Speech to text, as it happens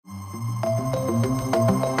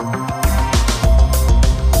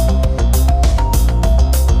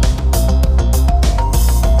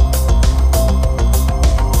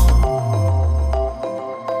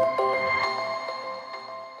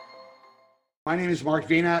My name is Mark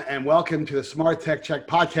Vina, and welcome to the Smart Tech Check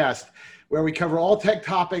podcast, where we cover all tech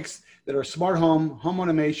topics that are smart home, home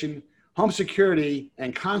automation, home security,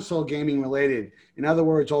 and console gaming related. In other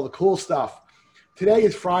words, all the cool stuff. Today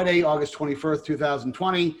is Friday, August 21st,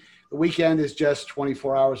 2020. The weekend is just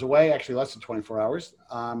 24 hours away, actually less than 24 hours,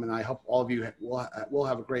 and I hope all of you will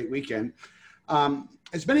have a great weekend.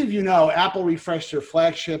 As many of you know, Apple refreshed their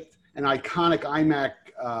flagship and iconic iMac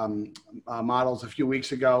models a few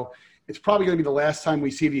weeks ago. It's probably going to be the last time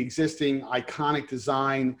we see the existing iconic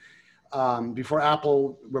design before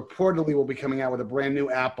Apple reportedly will be coming out with a brand new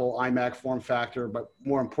Apple iMac form factor, but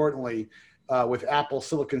more importantly, with Apple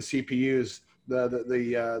Silicon CPUs.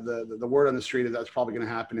 The word on the street is that's probably going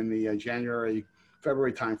to happen in the January,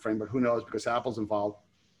 February timeframe, but who knows because Apple's involved.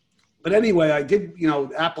 But anyway,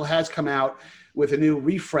 Apple has come out with a new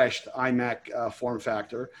refreshed iMac form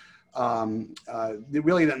factor.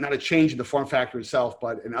 Really not a change in the form factor itself,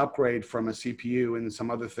 but an upgrade from a CPU and some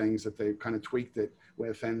other things that they've kind of tweaked it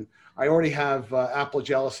with. And I already have Apple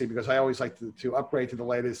jealousy because I always like to upgrade to the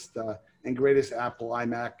latest and greatest Apple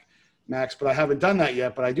iMac Macs, but I haven't done that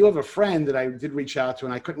yet. But I do have a friend that I did reach out to,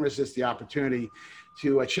 and I couldn't resist the opportunity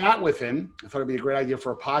to chat with him. I thought it'd be a great idea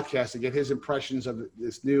for a podcast to get his impressions of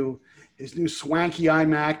his new swanky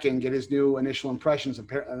iMac and get his new initial impressions.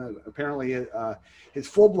 Apparently, his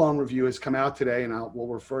full-blown review has come out today, and we'll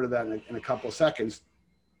refer to that in a couple of seconds.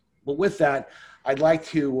 But with that, I'd like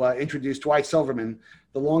to introduce Dwight Silverman,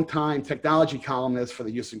 the longtime technology columnist for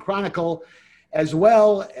the Houston Chronicle, as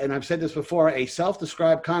well, and I've said this before, a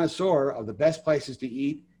self-described connoisseur of the best places to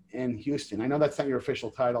eat in Houston. I know that's not your official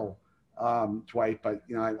title, Dwight, but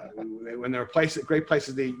when there are great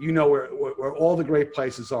places to eat, where all the great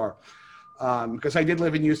places are. Because I did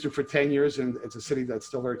live in Houston for 10 years, and it's a city that's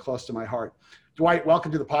still very close to my heart. Dwight,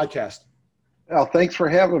 welcome to the podcast. Well, thanks for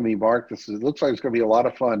having me, Mark. Looks like it's going to be a lot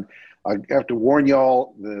of fun. I have to warn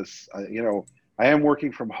y'all this. I am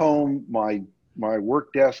working from home. My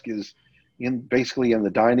work desk is basically in the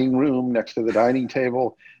dining room next to the dining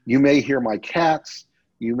table. You may hear my cats.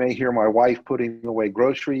 You may hear my wife putting away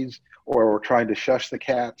groceries, or we're trying to shush the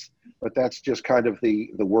cats. But that's just kind of the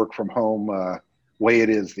work from home way it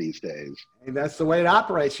is these days. And that's the way it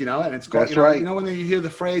operates, and it's called, that's right. When you hear the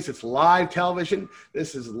phrase, it's live television.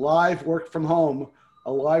 This is live work from home,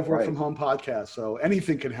 a live work from home podcast. So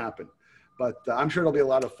anything can happen, but I'm sure it'll be a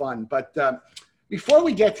lot of fun. But before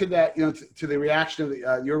we get to that, to the reaction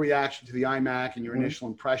of your reaction to the iMac and your initial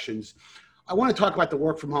impressions, I want to talk about the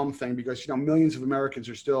work from home thing because, millions of Americans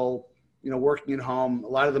are still, working at home. A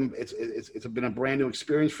lot of them, it's been a brand new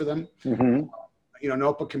experience for them. Mm-hmm.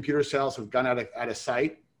 Notebook computer sales have gone out of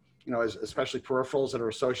sight, especially peripherals that are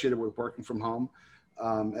associated with working from home.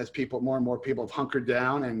 As more and more people have hunkered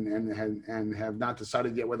down and have not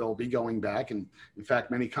decided yet whether they'll be going back. And in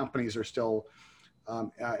fact, many companies are still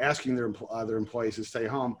asking their employees to stay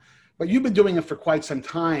home. But you've been doing it for quite some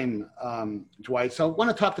time, Dwight. So I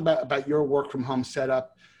want to talk about your work from home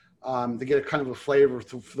setup to get a kind of a flavor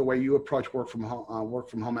for the way you approach work from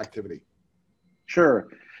home activity. Sure.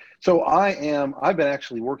 So I've been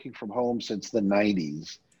actually working from home since the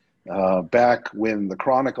 90s, back when the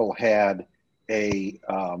Chronicle had a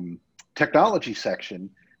technology section.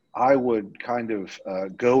 I would kind of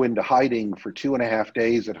go into hiding for 2.5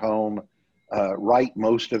 days at home, write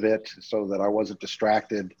most of it so that I wasn't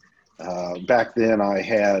distracted. Back then I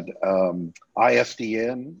had an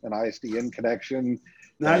ISDN connection.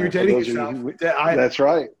 Now you're dating yourself. That's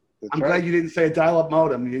right. I'm glad you didn't say a dial-up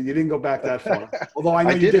modem. You didn't go back that far. Although I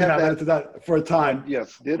know you did have that for a time.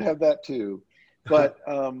 Yes, did have that too. But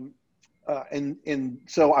and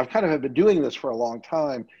so I've kind of been doing this for a long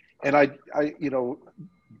time. And I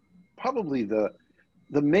probably the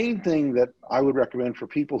main thing that I would recommend for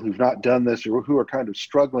people who've not done this or who are kind of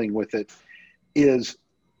struggling with it is,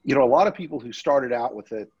 a lot of people who started out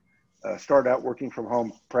with it, started out working from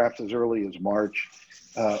home perhaps as early as March,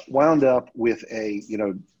 wound up with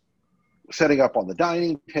setting up on the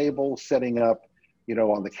dining table, setting up,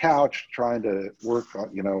 on the couch, trying to work,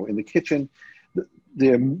 in the kitchen.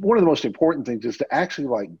 One of the most important things is to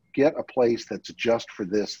actually get a place that's just for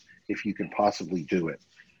this, if you can possibly do it.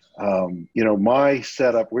 My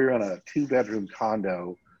setup, we're in a 2-bedroom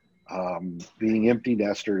condo, being empty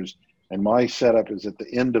nesters, and my setup is at the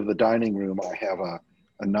end of the dining room. I have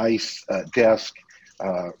a nice desk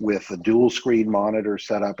with a dual screen monitor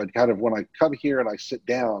set up, and kind of when I come here and I sit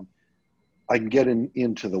down, I can get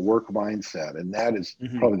into the work mindset, and that is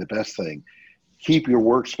probably the best thing. Keep your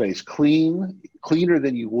workspace cleaner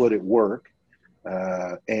than you would at work,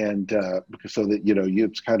 and so that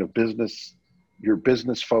it's kind of you're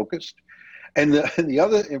business focused. And the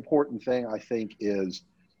other important thing I think is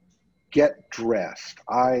get dressed.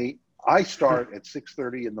 I start at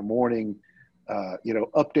 6:30 in the morning,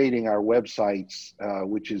 updating our websites,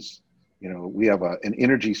 which is, we have an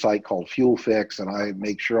energy site called Fuel Fix, and I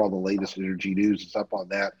make sure all the latest energy news is up on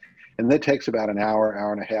that. And that takes about an hour,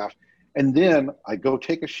 hour and a half. And then I go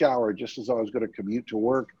take a shower just as I was going to commute to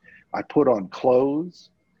work. I put on clothes,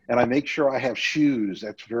 and I make sure I have shoes.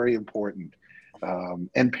 That's very important,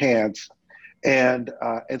 and pants. And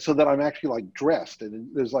so that I'm actually like dressed. And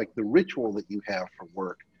there's like the ritual that you have for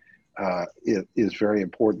work is very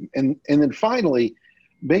important. And then finally,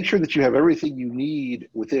 make sure that you have everything you need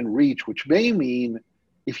within reach, which may mean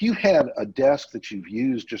if you had a desk that you've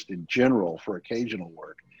used just in general for occasional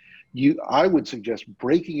work, I would suggest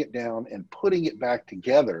breaking it down and putting it back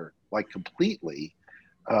together like completely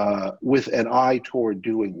with an eye toward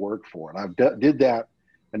doing work for it. I did that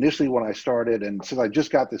initially when I started, and since I just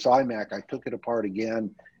got this iMac, I took it apart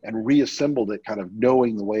again and reassembled it, kind of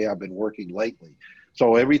knowing the way I've been working lately.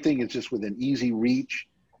 So everything is just within easy reach.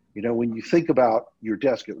 When you think about your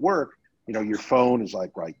desk at work, your phone is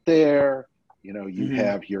like right there. You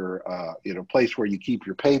have your place where you keep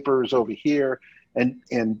your papers over here,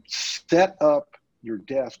 and set up your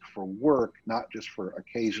desk for work, not just for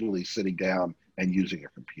occasionally sitting down and using a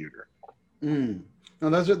computer. No,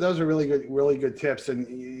 those are really good tips.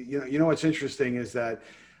 And what's interesting is that,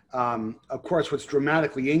 of course, what's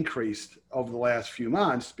dramatically increased over the last few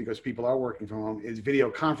months, because people are working from home, is video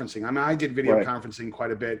conferencing. I mean, I did video conferencing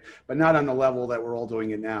quite a bit, but not on the level that we're all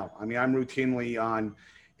doing it now. I mean, I'm routinely on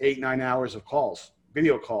 8-9 hours of calls,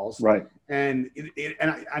 video calls. Right. And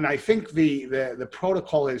I think the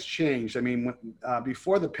protocol has changed. I mean,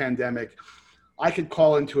 before the pandemic, I could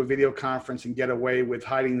call into a video conference and get away with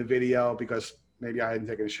hiding the video because maybe I hadn't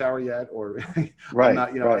taken a shower yet, or I'm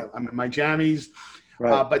not, I'm in my jammies.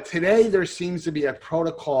 Right. But today there seems to be a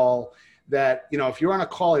protocol that, if you're on a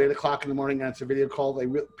call at 8 o'clock in the morning and it's a video call,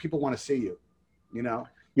 people want to see you,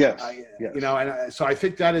 Yes. And so I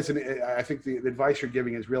think that is I think the advice you're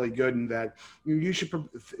giving is really good, and that you should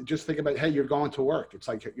just think about, hey, you're going to work. It's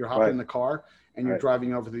like you're hopping in the car and you're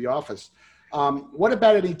driving over to the office. What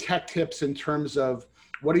about any tech tips in terms of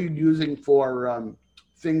what are you using for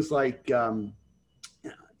things like,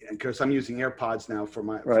 because I'm using AirPods now for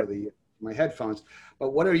my headphones,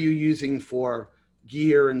 but what are you using for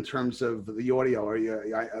gear in terms of the audio?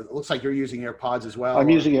 It looks like you're using AirPods as well. I'm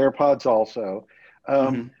using AirPods also.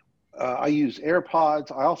 I use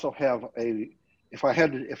AirPods. I also have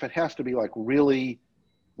if it has to be like really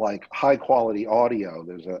like high quality audio,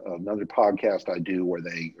 there's another podcast I do where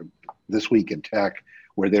This Week in Tech,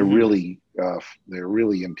 where they're really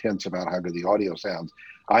intense about how good the audio sounds.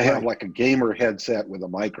 I have like a gamer headset with a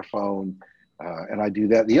microphone, and I do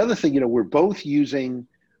that. The other thing, we're both using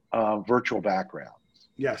virtual backgrounds.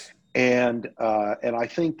 Yes. And I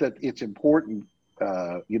think that it's important,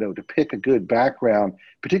 to pick a good background,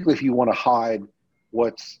 particularly if you want to hide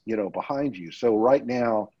what's, behind you. So right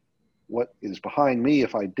now, what is behind me,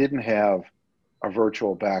 if I didn't have a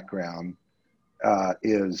virtual background,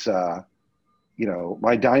 is,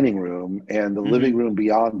 my dining room and the living room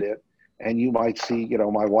beyond it. And you might see,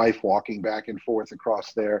 my wife walking back and forth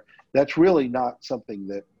across there. That's really not something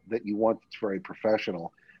that you want that's very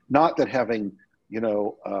professional. Not that having,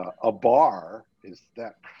 a bar is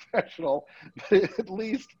that professional, but at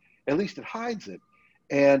least it hides it.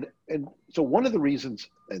 And so one of the reasons,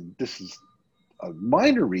 and this is a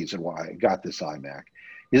minor reason why I got this iMac,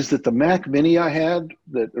 is that the Mac Mini I had,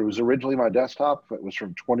 that it was originally my desktop, but it was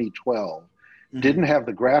from 2012, didn't have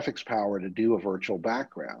the graphics power to do a virtual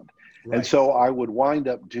background. Right. And so I would wind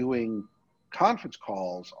up doing conference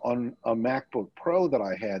calls on a MacBook Pro that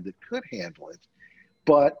I had that could handle it.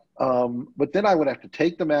 But then I would have to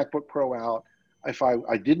take the MacBook Pro out. If I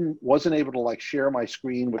wasn't able to like share my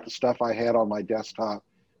screen with the stuff I had on my desktop,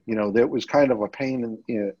 that was kind of a pain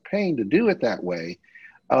to do it that way.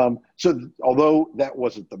 So although that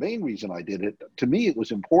wasn't the main reason I did it, to me it was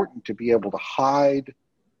important to be able to hide,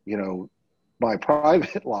 my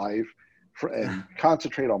private life and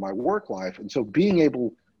concentrate on my work life. And so being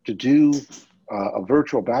able to do a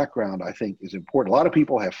virtual background, I think, is important. A lot of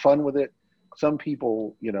people have fun with it. Some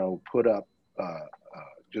people, put up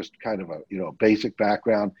just kind of a, basic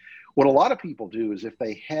background. What a lot of people do is if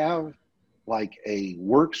they have like a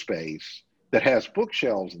workspace that has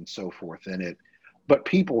bookshelves and so forth in it, but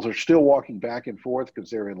people are still walking back and forth because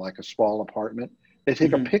they're in like a small apartment, they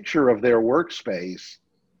take a picture of their workspace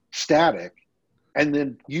static and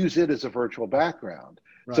then use it as a virtual background.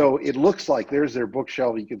 Right. So it looks like there's their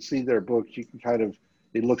bookshelf. You can see their books. You can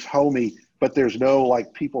it looks homey, but there's no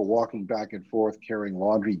like people walking back and forth carrying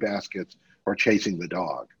laundry baskets or chasing the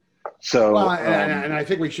dog. So, Well, and I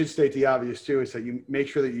think we should state the obvious too, is that you make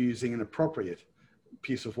sure that you're using an appropriate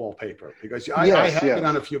piece of wallpaper, because I yes, have yes, been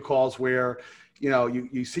on a few calls where,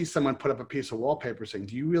 you see someone put up a piece of wallpaper saying,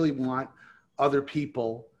 do you really want other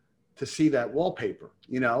people to see that wallpaper?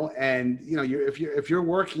 And if you're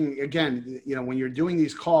working, again, when you're doing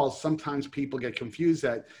these calls, sometimes people get confused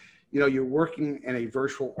that, you're working in a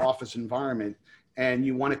virtual office environment and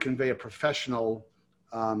you want to convey a professional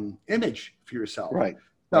image for yourself. right.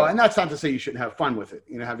 So, Right. and that's not to say you shouldn't have fun with it.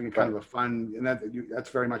 Having a kind of a fun, and that's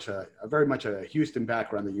very much a Houston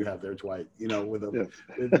background that you have there, Dwight. Yes.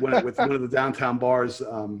 With one of the downtown bars,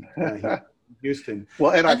 in Houston.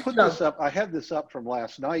 Well, and I put this up. I had this up from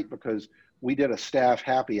last night because we did a staff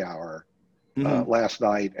happy hour last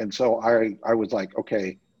night, and so I was like,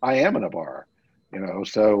 okay, I am in a bar,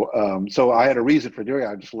 so I had a reason for doing it.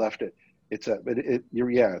 I just left it. It's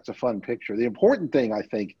a fun picture. The important thing, I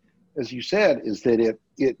think, as you said, is that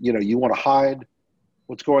you want to hide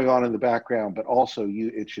what's going on in the background, but also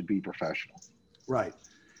it should be professional. Right.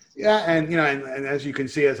 Yeah, and as you can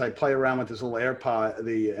see, as I play around with this little AirPod,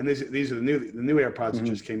 and these are the new AirPods that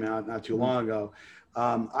just came out not too long ago.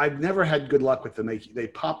 I've never had good luck with them. They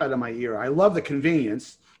pop out of my ear. I love the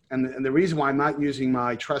convenience, and the reason why I'm not using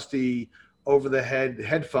my trusty over-the-head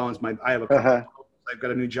headphones. I have I've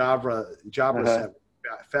got a new Jabra set,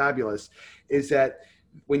 fabulous, is that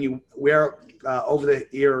when you wear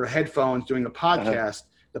over-the-ear headphones doing a podcast,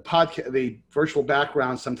 the virtual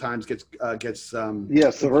background sometimes gets yes,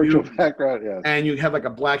 the virtual background, yes, and you have like a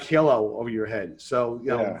black halo over your head. So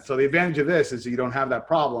so the advantage of this is that you don't have that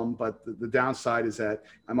problem, but the downside is that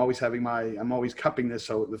I'm always cupping this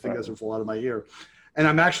so the thing doesn't fall out of my ear. And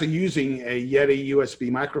I'm actually using a Yeti USB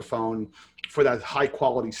microphone for that high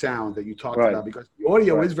quality sound that you talked about, because the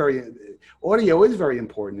audio is very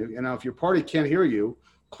important. If your party can't hear you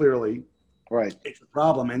clearly, it's a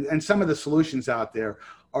problem. And some of the solutions out there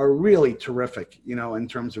are really terrific, in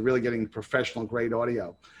terms of really getting professional grade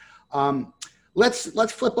audio.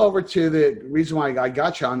 Let's flip over to the reason why I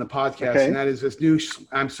got you on the podcast, and that is this new.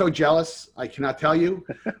 I'm so jealous. I cannot tell you.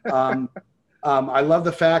 I love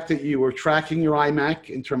the fact that you were tracking your iMac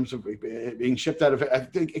in terms of it being shipped out of. I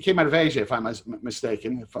think it came out of Asia, if I'm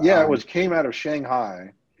mistaken. It came out of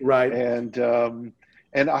Shanghai. Right.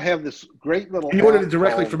 And I have this great little. And you ordered it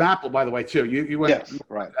directly from Apple, by the way, too. You went. Yes,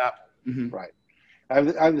 right. Apple. Mm-hmm. Right. I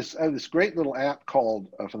have this great little app called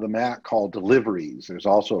for the Mac called Deliveries. There's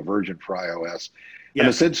also a version for iOS, and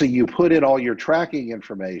essentially you put in all your tracking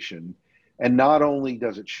information, and not only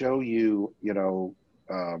does it show you,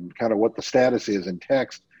 kind of what the status is in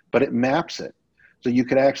text, but it maps it, so you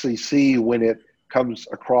can actually see when it comes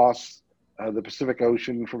across the Pacific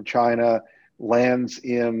Ocean from China, lands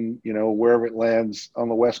in wherever it lands on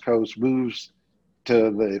the West Coast, moves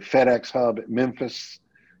to the FedEx hub at Memphis,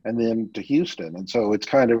 and then to Houston. And so it's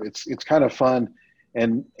kind of fun,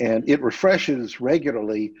 and it refreshes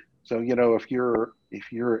regularly. So if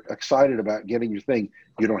you're excited about getting your thing,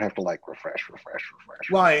 you don't have to refresh.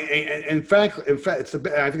 Well, in fact, I think it's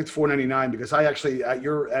 $4.99, because I actually at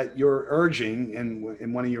your urging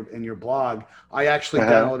in your blog, I actually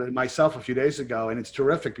downloaded it myself a few days ago, and it's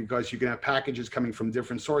terrific because you can have packages coming from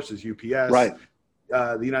different sources, UPS,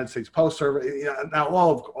 the United States Post Service. Now,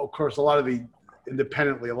 of course, a lot of the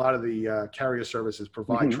carrier services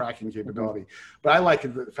provide tracking capability, but I like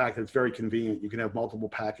the fact that it's very convenient. You can have multiple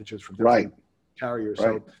packages from different carriers.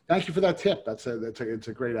 So thank you for that tip. It's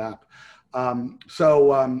a great app. And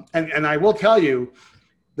I will tell you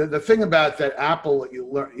the thing about that Apple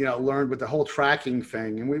learned with the whole tracking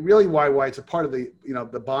thing, and why it's a part of the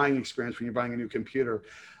the buying experience when you're buying a new computer.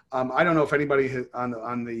 I don't know if anybody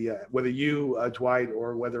whether you, Dwight,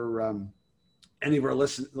 or whether any of our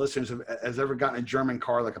listeners has ever gotten a German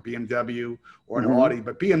car like a BMW or an Audi,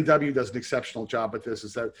 but BMW does an exceptional job at this.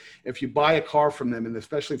 Is that if you buy a car from them, and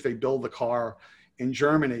especially if they build the car in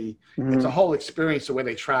Germany, it's a whole experience the way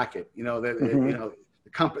they track it. The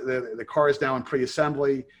car is now in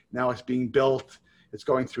pre-assembly. Now it's being built. It's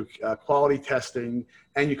going through quality testing,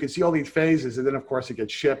 and you can see all these phases. And then, of course, it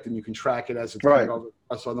gets shipped, and you can track it as it's going over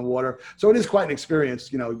on the water. So it is quite an experience,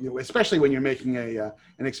 especially when you're making an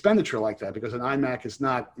expenditure like that, because an iMac is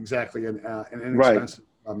not exactly an inexpensive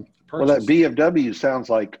purchase. Well, that BMW sounds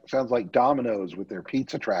like Domino's with their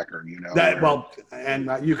pizza tracker.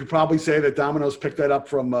 And you could probably say that Domino's picked that up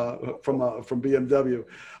from BMW.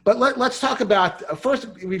 But let's talk about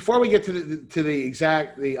first, before we get to the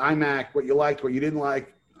iMac, what you liked, what you didn't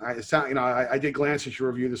like. I did glance at your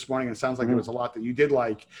review this morning, and it sounds like there was a lot that you did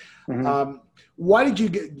like. Why did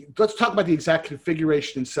you let's talk about the exact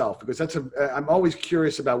configuration itself, because I'm always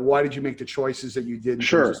curious about why did you make the choices that you did in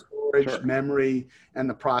terms of storage, sure. memory, and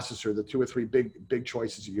the processor, the 2 or 3 big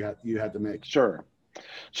choices you had to make. Sure.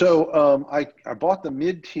 So I bought the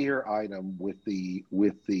mid-tier item with the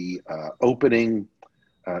opening,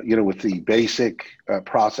 with the basic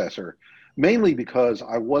processor, mainly because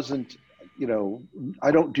I wasn't,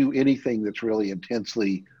 I don't do anything that's really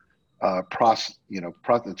intensely it's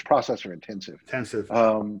processor intensive.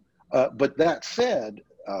 But that said,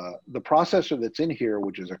 the processor that's in here,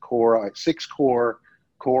 which is a 6-core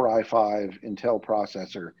Core i5 Intel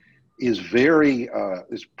processor, is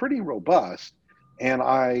pretty robust, and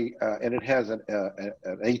it has an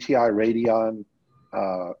ATI Radeon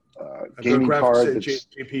gaming card that's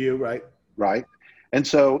GPU, right? Right, and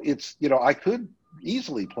so it's I could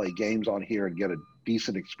easily play games on here and get a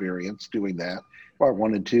decent experience doing that if I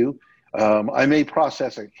wanted to. I may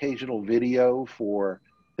process occasional video for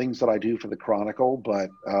things that I do for the Chronicle, but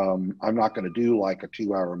I'm not going to do like a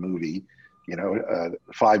 2-hour movie. A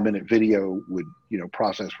 5-minute video would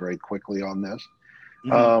process very quickly on this.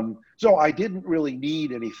 Mm-hmm. So I didn't really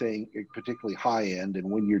need anything particularly high end. And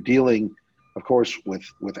when you're dealing, of course,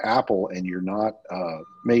 with Apple and you're not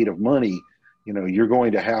made of money, you're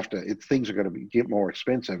going to have to. Things are going to get more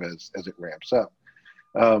expensive as it ramps up.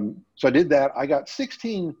 So I did that. I got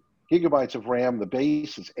 16 gigabytes of RAM. The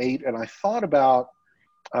base is 8, and I thought about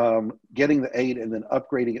getting the 8 and then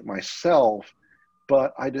upgrading it myself,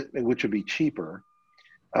 but which would be cheaper.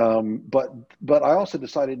 But I also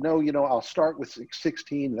decided, no, I'll start with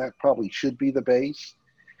 16. That probably should be the base,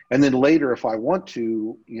 and then later, if I want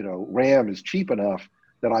to, RAM is cheap enough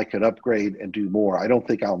that I could upgrade and do more. I don't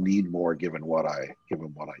think I'll need more given what I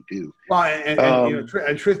do. Well,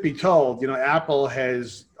 and truth be told, Apple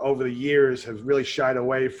has over the years have really shied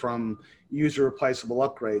away from user replaceable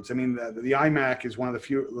upgrades. I mean, the iMac is one of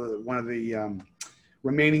the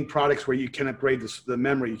remaining products where you can upgrade the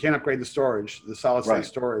memory. You can't upgrade the storage. The solid state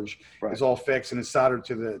storage is all fixed and is soldered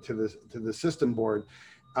to the system board.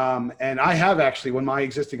 And I have actually, when my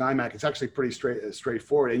existing iMac, it's actually pretty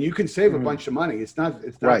straightforward, and you can save a bunch of money. It's not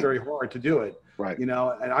very hard to do it. Right. And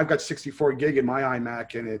I've got 64 gig in my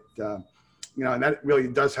iMac, and it, and that really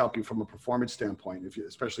does help you from a performance standpoint,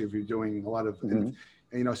 especially if you're doing a lot of,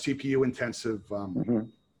 CPU intensive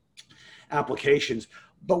applications.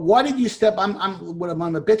 But why did you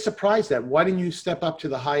I'm a bit surprised at. Why didn't you step up to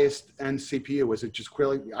the highest end CPU? Was it just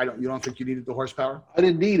clearly, you don't think you needed the horsepower? I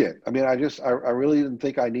didn't need it. I mean, I really didn't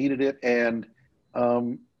think I needed it. And,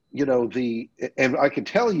 and I can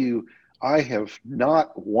tell you, I have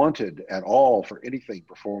not wanted at all for anything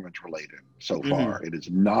performance related so far. It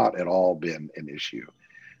has not at all been an issue.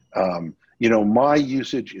 My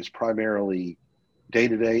usage is primarily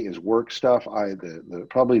day-to-day is work stuff.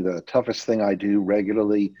 Probably the toughest thing I do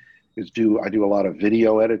regularly is I do a lot of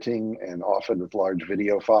video editing, and often with large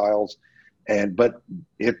video files, but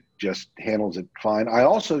it just handles it fine. I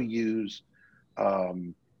also use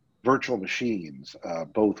virtual machines,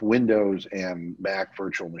 both Windows and Mac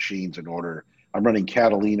virtual machines I'm running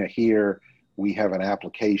Catalina here. We have an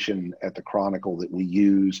application at the Chronicle that we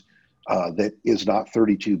use that is not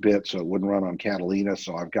 32-bit, so it wouldn't run on Catalina.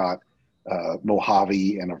 So I've got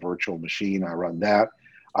Mojave and a virtual machine. I run that.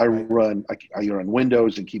 I run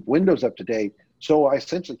Windows and keep Windows up to date, so I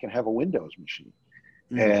essentially can have a Windows machine.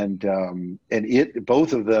 And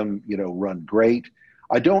both of them run great.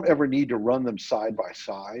 I don't ever need to run them side by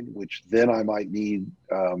side, which then I might need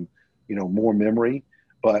more memory.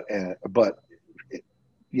 But for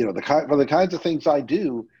the kinds of things I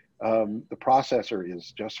do, the processor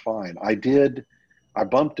is just fine. I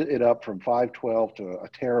bumped it up from 512 to a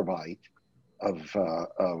terabyte of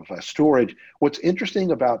storage. What's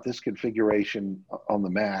interesting about this configuration on the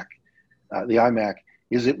Mac, the iMac,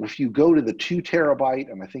 is that if you go to the 2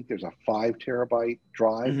 terabyte, and I think there's a 5 terabyte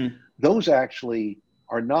drive, those actually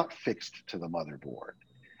are not fixed to the motherboard.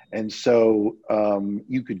 And so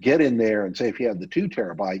you could get in there and say, if you had the 2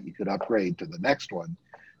 terabyte, you could upgrade to the next one.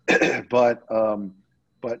 but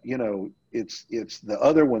it's the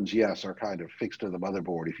other ones, yes, are kind of fixed to the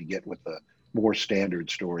motherboard if you get with the more standard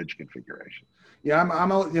storage configuration. Yeah, the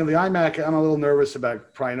iMac, I'm a little nervous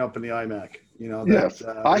about prying open the iMac. Yes,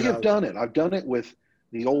 I have done it. I've done it with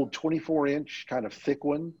the old 24-inch kind of thick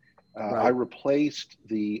one. I replaced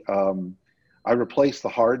the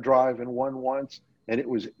hard drive in one once, and it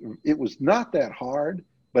was not that hard,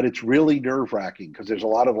 but it's really nerve-wracking because there's a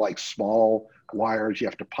lot of like small wires you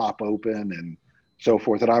have to pop open and so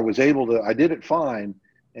forth. And I did it fine,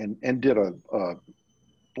 and did a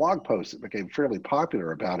blog post that became fairly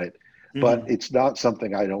popular about it. But it's not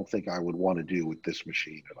something I don't think I would want to do with this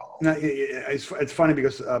machine at all. No, it's funny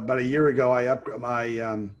because about a year ago,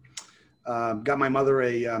 got my mother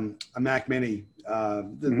a Mac Mini. I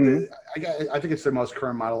think it's the most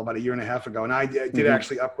current model, about a year and a half ago, and I did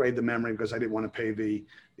actually upgrade the memory because I didn't want to pay the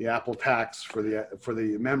Apple tax for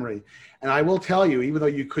the memory. And I will tell you, even though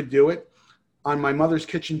you could do it, on my mother's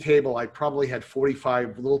kitchen table, I probably had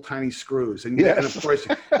 45 little tiny screws, and of course,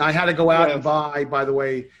 I had to go out and buy. By the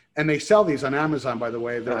way, and they sell these on Amazon. By the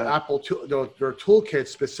way, they're Apple. They're toolkits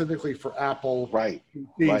specifically for Apple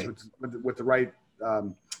PCs with the right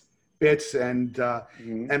bits. And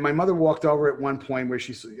my mother walked over at one point where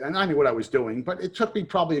and I knew what I was doing, but it took me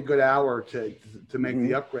probably a good hour to make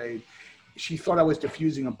the upgrade. She thought I was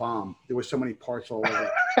diffusing a bomb. There were so many parts all over.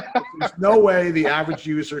 There's no way the average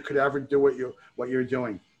user could ever do what you're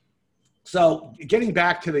doing. So getting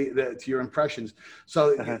back to your impressions,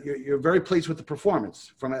 so you're very pleased with the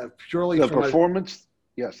performance performance.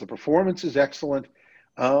 Yes, the performance is excellent.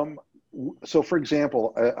 So, for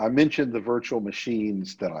example, I mentioned the virtual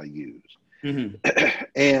machines that I use,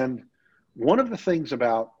 and one of the things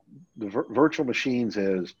about the virtual machines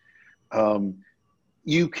is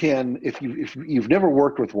you can, if you've never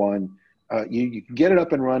worked with one, you can get it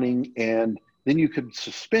up and running, and then you could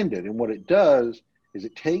suspend it. And what it does is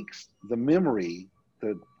it takes the memory,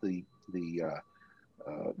 the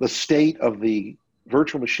state of the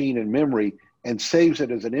virtual machine in memory, and saves it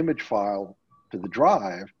as an image file to the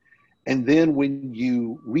drive. And then when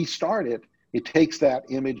you restart it, it takes that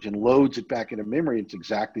image and loads it back into memory. It's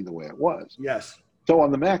exactly the way it was. Yes. So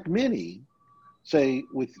on the Mac Mini, say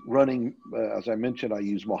with running, as I mentioned, I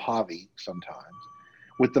use Mojave sometimes.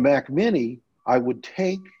 With the Mac Mini, I would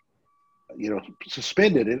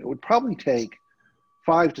suspend it. It would probably take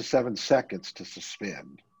 5 to 7 seconds to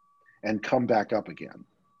suspend and come back up again.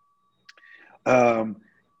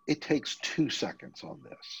 It takes 2 seconds on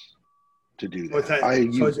this to do that.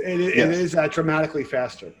 It is dramatically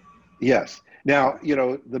faster. Yes. Now,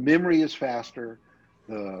 the memory is faster,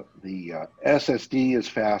 the SSD is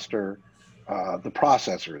faster, the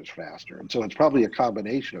processor is faster. And so it's probably a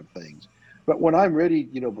combination of things. But when I'm ready,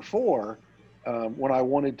 before, when I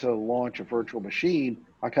wanted to launch a virtual machine,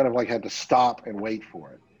 I kind of had to stop and wait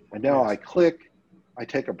for it. And now I click, I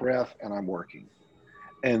take a breath, and I'm working.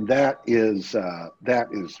 And that is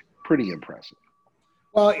pretty impressive.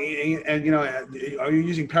 Well, and are you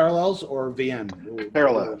using Parallels or VM?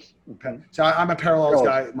 Parallels. So I'm a Parallels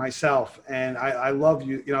guy myself, and I love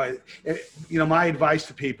my advice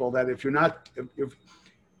to people that if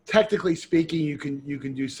technically speaking, you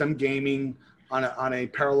can do some gaming on a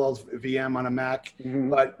Parallels VM on a Mac,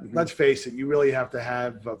 but let's face it, you really have to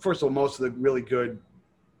have first of all, most of the really good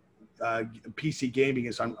PC gaming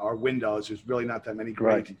is on our Windows. There's really not that many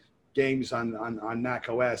great games on Mac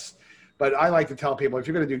OS. But I like to tell people, if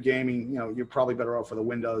you're going to do gaming, you're probably better off with a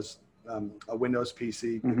Windows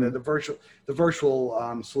PC. The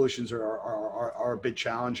virtual solutions are a bit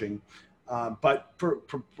challenging, but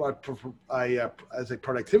as a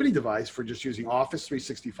productivity device for just using Office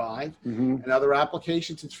 365 and other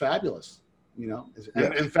applications, it's fabulous.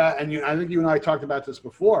 In fact, I think you and I talked about this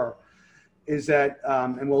before, is that,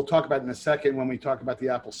 and we'll talk about it in a second when we talk about the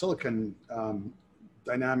Apple Silicon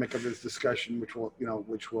dynamic of this discussion, which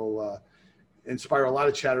will inspire a lot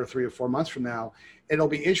of chatter 3 or 4 months from now. It'll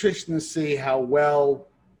be interesting to see how well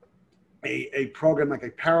a program like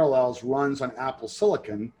a Parallels runs on Apple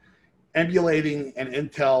Silicon, emulating an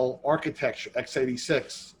Intel architecture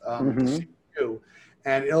x86 CPU.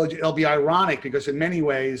 And it'll be ironic because in many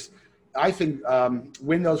ways, I think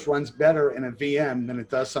Windows runs better in a VM than it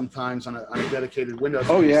does sometimes on a dedicated Windows.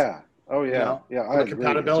 Oh, yeah. Oh, yeah. From a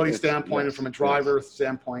compatibility standpoint and from a driver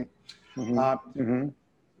standpoint.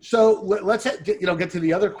 So let's get to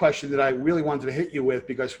the other question that I really wanted to hit you with,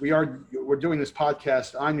 because we're doing this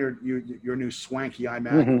podcast on your new swanky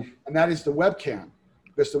iMac, and that is the webcam.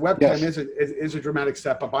 Because the webcam is a dramatic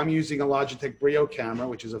step up. I'm using a Logitech Brio camera,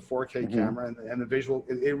 which is a 4K camera, and the visual,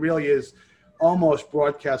 it really is almost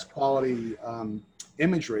broadcast quality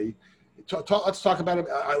imagery. Let's talk about it.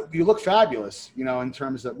 You look fabulous, in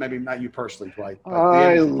terms of, maybe not you personally, Dwight.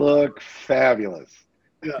 I look fabulous.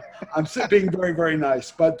 Yeah, I'm being very, very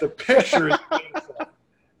nice, but the picture is beautiful.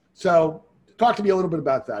 So talk to me a little bit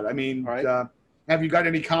about that. I mean, have you got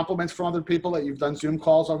any compliments from other people that you've done Zoom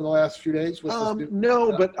calls over the last few days?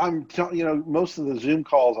 No, but I'm telling most of the Zoom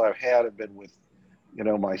calls I've had have been with,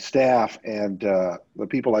 my staff and the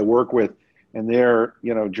people I work with, and they're,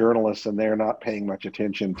 journalists, and they're not paying much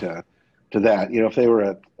attention to that. If they were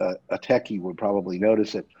a techie, would probably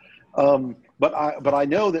notice it. But I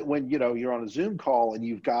know that when, you're on a Zoom call and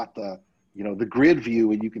you've got the grid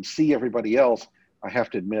view and you can see everybody else, I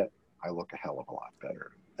have to admit, I look a hell of a lot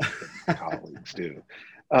better than my colleagues do.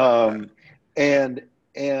 And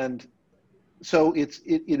so it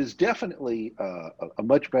is definitely a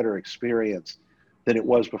much better experience than it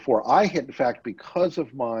was before. I had, in fact, because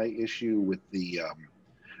of my issue with the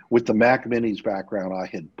Mac Mini's background, I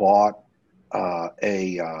had bought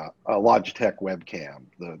a Logitech webcam,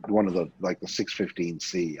 one of the, like the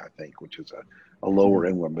 615C, I think, which is a lower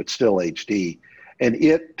end one, but still HD, and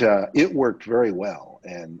it worked very well.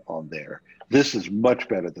 And on there, this is much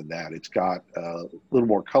better than that. It's got a little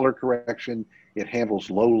more color correction. It handles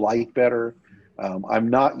low light better. I'm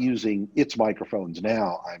not using its microphones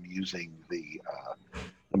now. I'm using the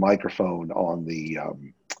microphone on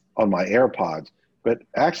my AirPods. But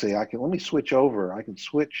actually, let me switch over. I can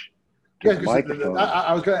switch to the microphone.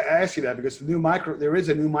 I was going to ask you that because there is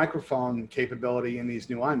a new microphone capability in these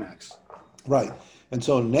new iMacs. Right. And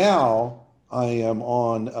so now I am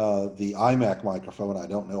on the iMac microphone. I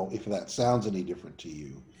don't know if that sounds any different to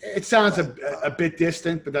you. It sounds a bit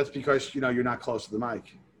distant, but that's because you're not close to the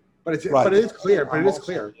mic. But it is clear.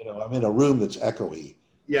 I'm in a room that's echoey.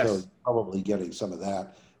 Yes. So probably getting some of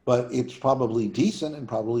that. But it's probably decent and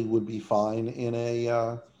probably would be fine in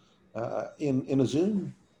a in a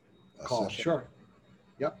Zoom call. Session. Sure.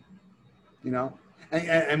 Yep.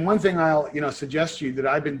 And one thing I'll suggest to you that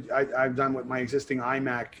I've done with my existing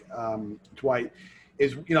iMac, Dwight,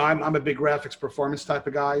 is I'm a big graphics performance type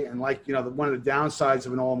of guy, and one of the downsides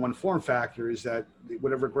of an all-in-one form factor is that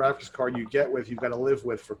whatever graphics card you get with, you've got to live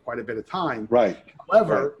with for quite a bit of time. Right.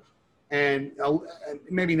 However, and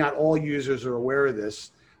maybe not all users are aware of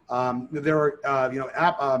this. There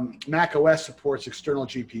are Mac OS supports external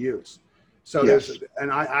GPUs. So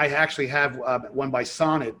I actually have one by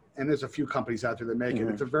Sonnet, and there's a few companies out there that make it.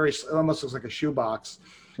 It's it almost looks like a shoebox,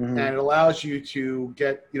 and it allows you to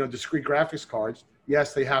get discrete graphics cards.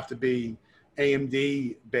 Yes, they have to be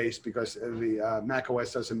AMD based because the Mac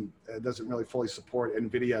OS doesn't really fully support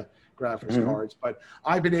NVIDIA graphics cards. But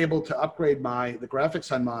I've been able to upgrade the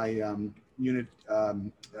graphics on my unit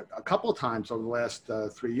a couple of times over the last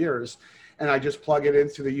 3 years. And I just plug it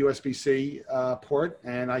into the USB-C port,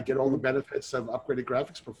 and I get all the benefits of upgraded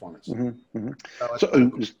graphics performance.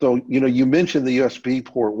 So you mentioned the USB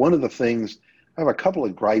port. One of the things I have a couple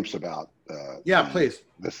of gripes about. Please.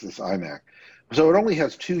 This iMac. So it only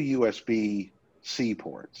has 2 USB-C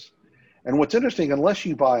ports, and what's interesting, unless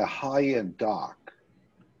you buy a high-end dock,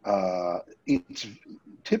 it's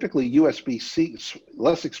typically USB-C,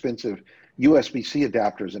 less expensive USB-C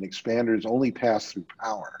adapters and expanders only pass through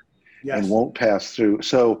power. Yes. And won't pass through.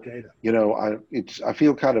 So, I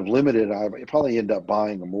feel kind of limited. I probably end up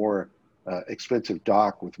buying a more expensive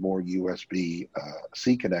dock with more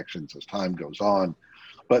USB-C connections as time goes on.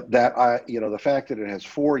 But that the fact that it has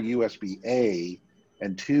 4 USB-A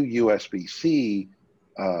and 2 USB-C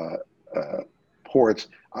ports,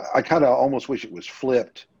 I kind of almost wish it was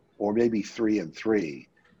flipped, or maybe 3 and 3.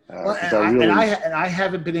 I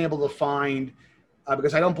haven't been able to find.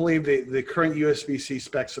 Because I don't believe the current USB-C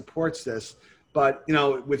spec supports this, but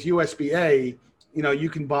with USB-A, you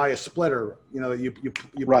can buy a splitter.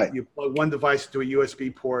 You plug one device to a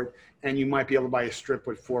USB port, and you might be able to buy a strip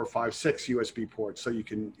with 4, 5, 6 USB ports, so you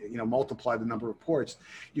can multiply the number of ports.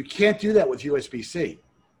 You can't do that with USB-C.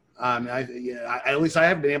 At least I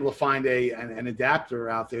haven't been able to find an adapter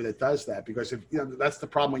out there that does that, because that's the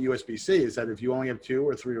problem with USB-C, is that if you only have 2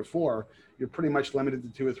 or 3 or 4, you're pretty much limited to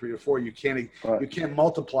 2 or 3 or 4. You can't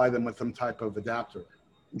multiply them with some type of adapter.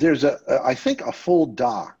 There's I think a full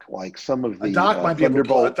dock, like some of the a dock might be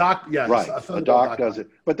Thunderbolt. A dock, yes, right. A dock does it,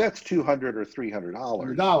 but that's $200 or $300.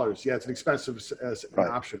 $100, yeah, it's an expensive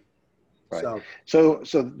option. Right. So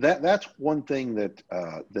that's one thing that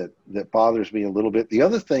bothers me a little bit. The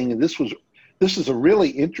other thing, and this is a really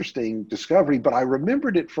interesting discovery, but I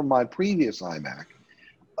remembered it from my previous iMac.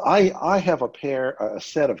 I have a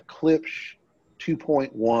set of Klipsch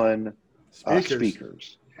 2.1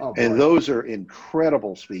 speakers. Oh, and those are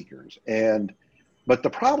incredible speakers. But the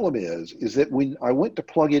problem is that when I went to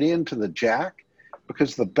plug it into the jack,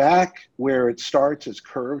 because the back where it starts is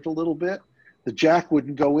curved a little bit, the jack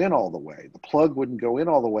wouldn't go in all the way. The plug wouldn't go in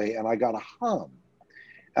all the way, and I got a hum.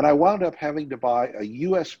 And I wound up having to buy a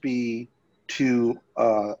USB to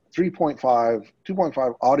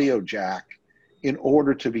 2.5 audio jack in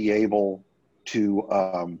order to be able to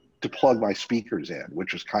plug my speakers in,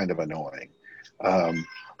 which was kind of annoying.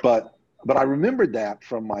 But I remembered that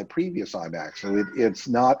from my previous iMac, so it's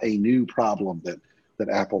not a new problem that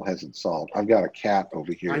Apple hasn't solved. I've got a cat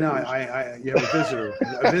over here. I know. You have a visitor.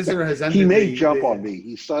 A visitor has entered. He may jump on me.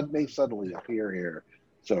 He may suddenly appear here,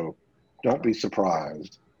 so don't be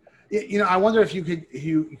surprised. I wonder if you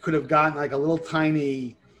could have gotten like a little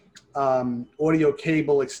tiny audio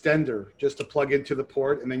cable extender just to plug into the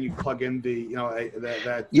port, and then you plug in the But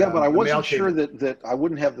I the mail wasn't sure cable. that I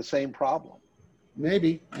wouldn't have the same problem.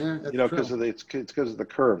 Maybe, yeah, that's Because true. it's because of the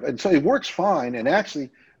curve, and so it works fine. And actually,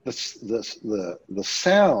 the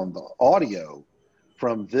sound, the audio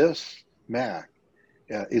from this Mac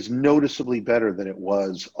is noticeably better than it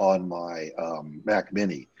was on my Mac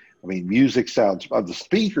Mini. I mean, music sounds. The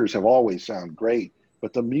speakers have always sound great,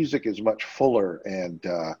 but the music is much fuller, and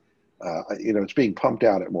it's being pumped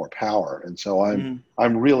out at more power. And so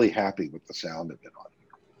I'm really happy with the sound of it on.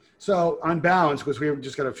 So on balance, because we've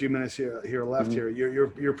just got a few minutes here left here,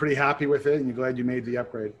 you're pretty happy with it, and you're glad you made the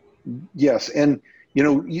upgrade. Yes, and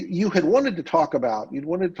you had wanted to talk about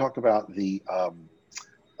the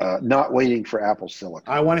not waiting for Apple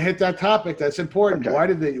Silicon. I want to hit that topic. That's important. Okay.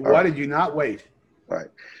 Why did you not wait? All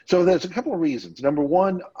right. So there's a couple of reasons. Number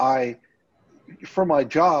one, for my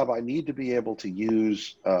job, I need to be able to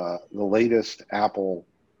use the latest Apple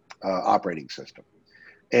operating system.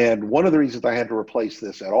 And one of the reasons I had to replace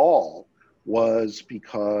this at all was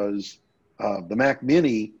because the Mac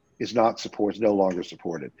Mini is no longer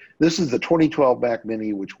supported. This is the 2012 Mac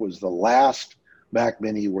Mini, which was the last Mac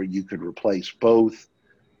Mini where you could replace both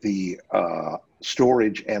the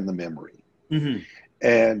storage and the memory. Mm-hmm.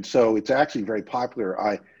 And so it's actually very popular.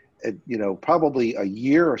 Probably a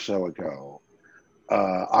year or so ago,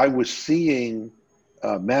 I was seeing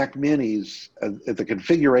Mac Minis at the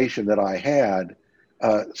configuration that I had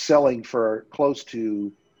selling for close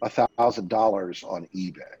to $1,000 on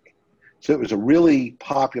eBay. So it was a really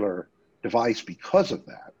popular device because of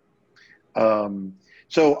that.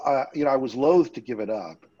 I was loath to give it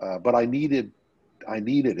up, but I needed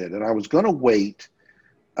it, and I was going to wait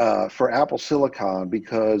for Apple Silicon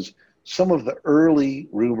because some of the early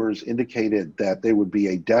rumors indicated that there would be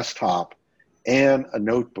a desktop and a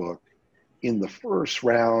notebook in the first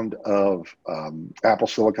round of Apple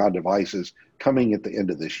Silicon devices coming at the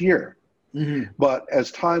end of this year. Mm-hmm. But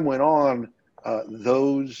as time went on,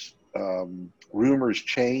 those rumors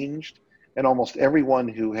changed, and almost everyone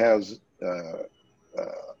who has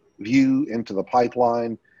view into the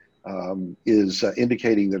pipeline is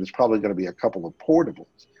indicating that it's probably going to be a couple of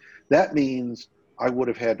portables. That means I would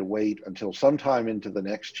have had to wait until sometime into the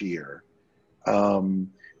next year.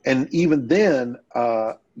 And even then,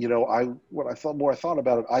 I thought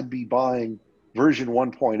about it, I'd be buying version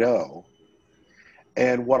 1.0.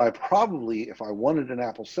 And what I probably, if I wanted an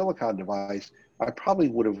Apple Silicon device, I probably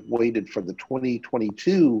would have waited for the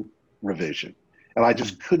 2022 revision. And I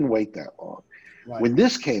just couldn't wait that long. Right. When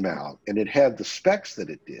this came out and it had the specs that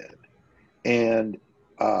it did, and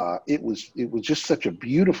it was just such a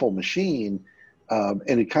beautiful machine, and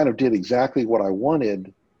it kind of did exactly what I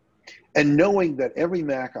wanted. And knowing that every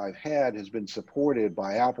Mac I've had has been supported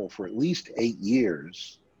by Apple for at least 8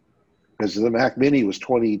 years, because the Mac Mini was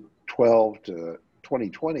 2012 to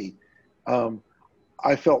 2020,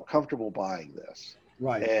 I felt comfortable buying this.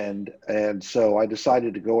 Right. And so I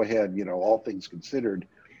decided to go ahead, all things considered,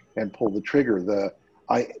 and pull the trigger.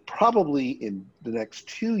 I probably in the next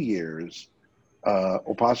 2 years,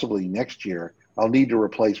 or possibly next year, I'll need to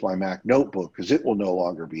replace my Mac notebook because it will no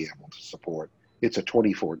longer be able to support. It's a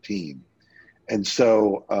 2014, and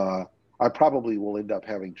so I probably will end up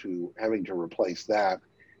having to replace that.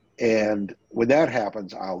 And when that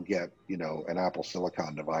happens, I'll get an Apple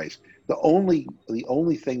Silicon device. The only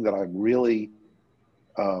thing that I'm really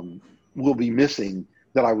will be missing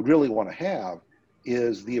that I would really want to have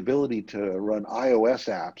is the ability to run iOS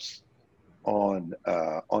apps on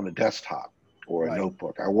a desktop or a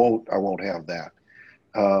notebook. I won't have that.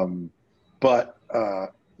 But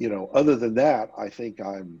other than that, I think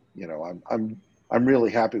I'm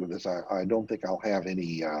really happy with this. I don't think I'll have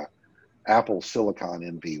any Apple Silicon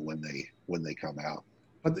envy when they come out.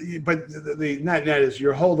 But the net is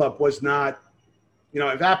your holdup was not,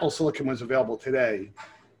 if Apple Silicon was available today,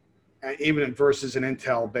 even versus an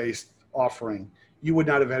Intel based offering, you would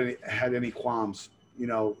not have had any qualms,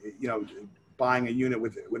 buying a unit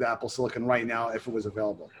with Apple Silicon right now if it was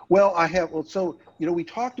available. Well, I have. Well, so we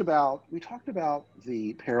talked about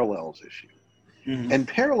the Parallels issue, mm-hmm. and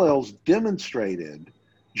Parallels demonstrated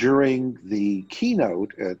during the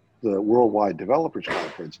keynote at the Worldwide Developers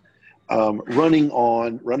Conference,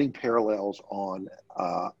 running Parallels on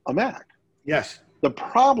a Mac. Yes. The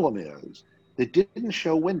problem is it didn't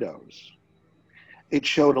show Windows. It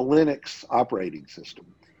showed a Linux operating system.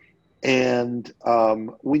 And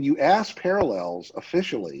when you ask Parallels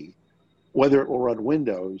officially whether it will run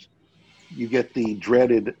Windows, you get the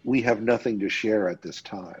dreaded, "We have nothing to share at this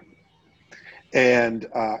time." And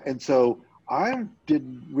so I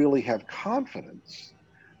didn't really have confidence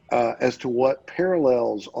as to what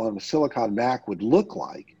Parallels on a Silicon Mac would look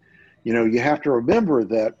like, you have to remember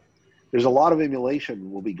that there's a lot of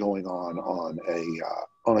emulation will be going on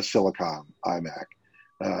a Silicon iMac.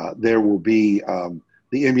 There will be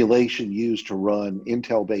the emulation used to run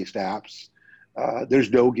Intel-based apps.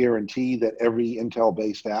 There's no guarantee that every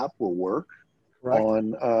Intel-based app will work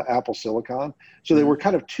on Apple Silicon. So there were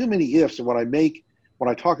kind of too many ifs. And when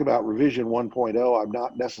I talk about revision 1.0, I'm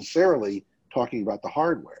not necessarily talking about the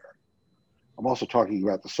hardware. I'm also talking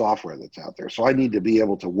about the software that's out there. So I need to be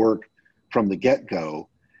able to work from the get-go.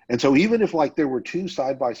 And so even if like there were two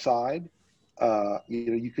side by side,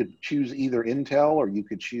 you could choose either Intel or you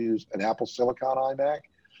could choose an Apple Silicon iMac.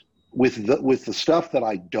 With the stuff that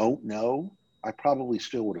I don't know, I probably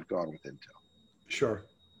still would have gone with Intel. Sure.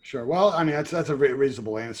 Well, I mean, that's a very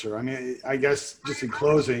reasonable answer. I mean, I guess just in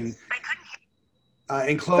closing,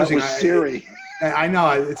 that was Siri. I know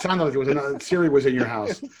it sounded like it was Siri was in your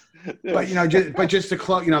house, but just to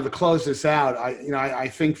close, to close this out, I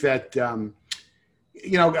think that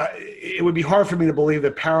it would be hard for me to believe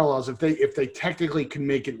that Parallels, if they technically can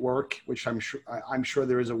make it work, which I'm sure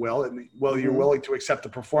there is a will. You're willing to accept the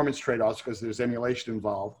performance trade-offs because there's emulation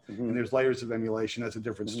involved and there's layers of emulation. That's a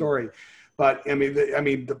different story. But I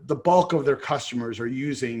mean, the bulk of their customers are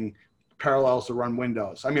using Parallels to run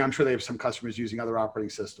Windows. I mean, I'm sure they have some customers using other operating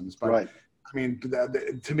systems, but I mean,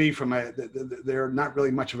 to me, they're not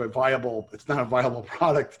really much of it's not a viable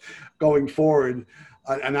product going forward.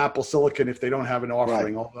 An Apple Silicon, if they don't have an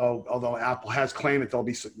offering, although Apple has claimed that they'll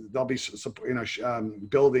be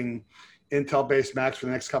building Intel-based Macs for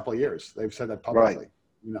the next couple of years. They've said that publicly.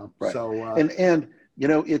 So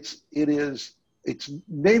it's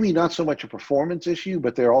maybe not so much a performance issue,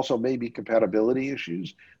 but there also may be compatibility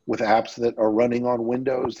issues with apps that are running on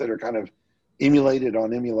Windows that are kind of emulated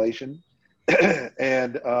on emulation.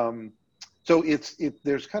 And so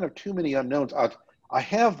there's kind of too many unknowns. I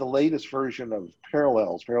have the latest version of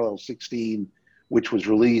Parallels 16, which was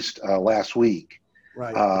released last week.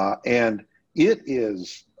 And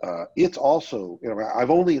it's also, I've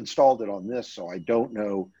only installed it on this, so I don't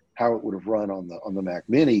know how it would have run on the Mac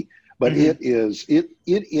Mini, but it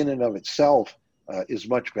in and of itself is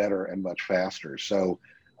much better and much faster. So,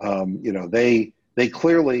 they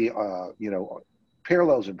clearly,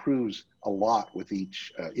 Parallels improves a lot with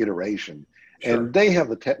each iteration. Sure. And they have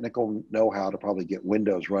the technical know-how to probably get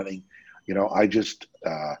Windows running. I just,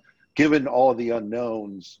 given all of the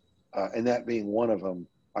unknowns, and that being one of them,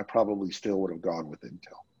 I probably still would have gone with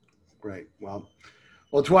Intel. Right. Well,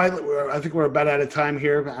 Dwight, I think we're about out of time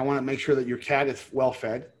here. I want to make sure that your cat is well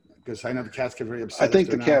fed because I know the cats get very upset. I think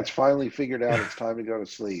the cat's finally figured out it's time to go to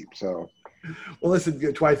sleep. So, well, listen,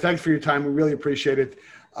 Dwight, thanks for your time. We really appreciate it.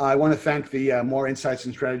 I want to thank the More Insights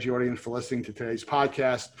and Strategy audience for listening to today's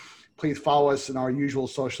podcast. Please follow us in our usual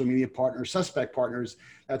social media partners, suspect partners.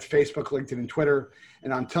 That's Facebook, LinkedIn, and Twitter.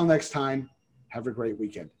 And until next time, have a great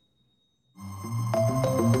weekend.